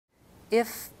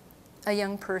if a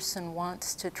young person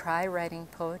wants to try writing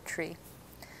poetry,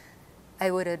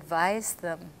 I would advise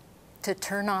them to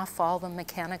turn off all the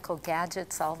mechanical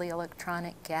gadgets, all the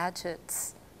electronic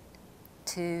gadgets,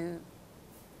 to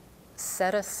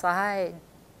set aside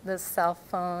the cell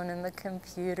phone and the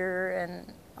computer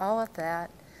and all of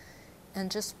that, and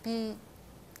just be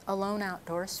alone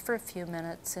outdoors for a few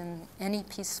minutes in any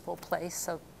peaceful place,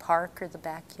 a park or the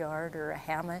backyard or a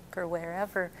hammock or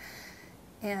wherever,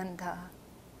 and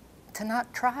to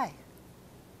not try.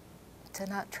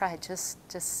 Just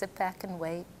sit back and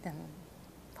wait, and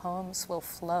poems will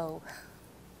flow.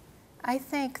 I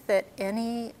think that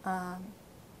any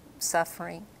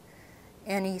suffering,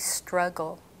 any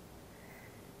struggle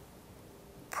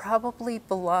probably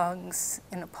belongs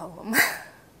in a poem.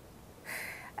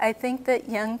 I think that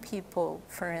young people,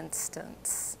 for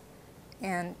instance,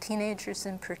 and teenagers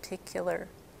in particular,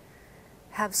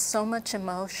 have so much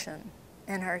emotion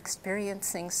and are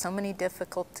experiencing so many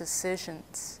difficult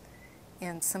decisions.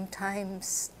 And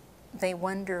sometimes they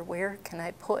wonder, where can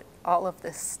I put all of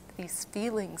these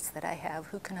feelings that I have?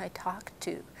 Who can I talk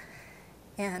to?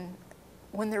 And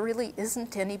when there really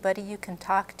isn't anybody you can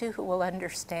talk to who will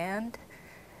understand,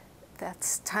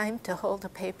 that's time to hold a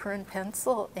paper and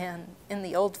pencil and, in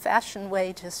the old-fashioned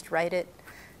way, just write it.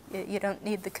 You don't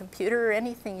need the computer or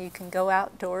anything. You can go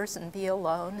outdoors and be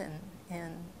alone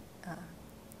and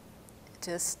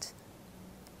just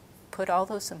put all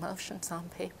those emotions on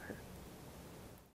paper.